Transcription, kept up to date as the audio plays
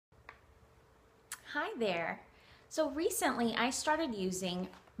Hi there. So recently I started using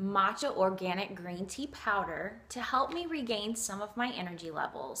Matcha Organic green tea powder to help me regain some of my energy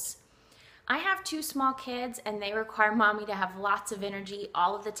levels. I have two small kids and they require mommy to have lots of energy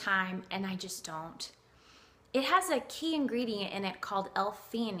all of the time, and I just don't. It has a key ingredient in it called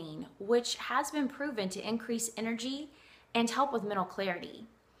L-theanine, which has been proven to increase energy and help with mental clarity.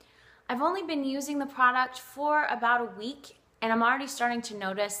 I've only been using the product for about a week, and I'm already starting to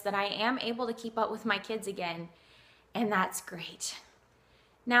notice that I am able to keep up with my kids again, and that's great.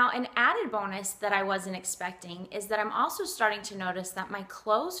 Now, an added bonus that I wasn't expecting is that I'm also starting to notice that my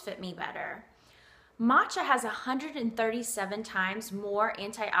clothes fit me better. Matcha has 137 times more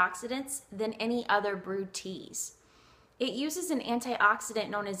antioxidants than any other brewed teas. It uses an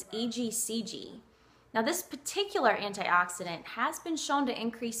antioxidant known as EGCG. Now, this particular antioxidant has been shown to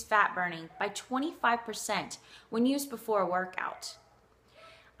increase fat burning by 25% when used before a workout.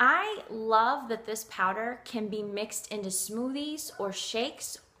 I love that this powder can be mixed into smoothies or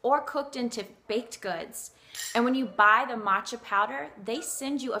shakes or cooked into baked goods. And when you buy the matcha powder, they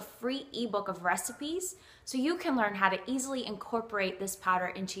send you a free ebook of recipes so you can learn how to easily incorporate this powder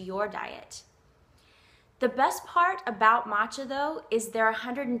into your diet. The best part about matcha, though, is their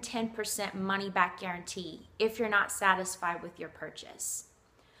 110% money back guarantee if you're not satisfied with your purchase.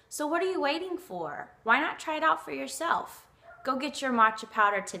 So what are you waiting for? Why not try it out for yourself? Go get your matcha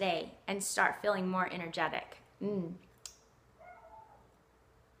powder today and start feeling more energetic.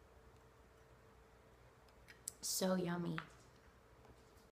 So yummy.